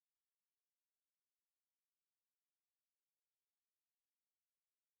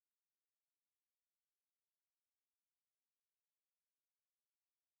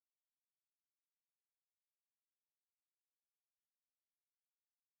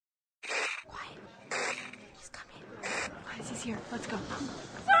He's here. Let's go. What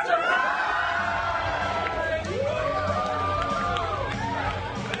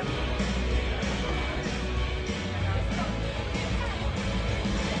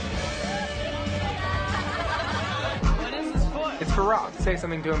is this for? It's for Rob. Say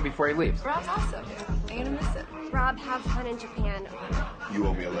something to him before he leaves. Rob's awesome. I'm gonna miss it. Rob, have fun in Japan. You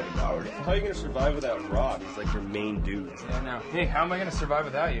owe me $11. How are you going to survive without Rob? He's like your main dude. Yeah, no. Hey, how am I going to survive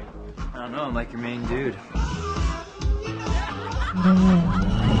without you? I don't know, I'm like your main dude. What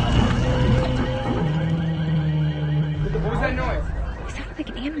was that noise? It sounded like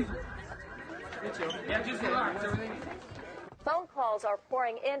an animal. Yeah, just relax. Everything. Phone calls are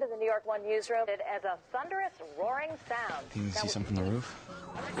pouring into the New York One newsroom as a thunderous, roaring sound. Can you see something from the roof?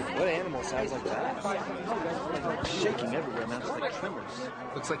 What animal sounds like that? Shaking everywhere, man. It's like tremors.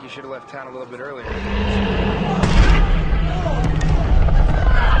 Looks like you should have left town a little bit earlier.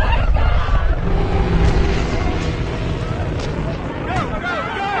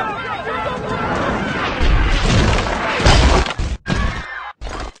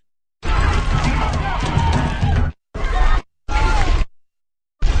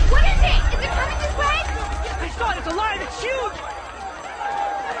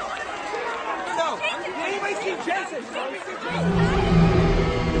 Jason!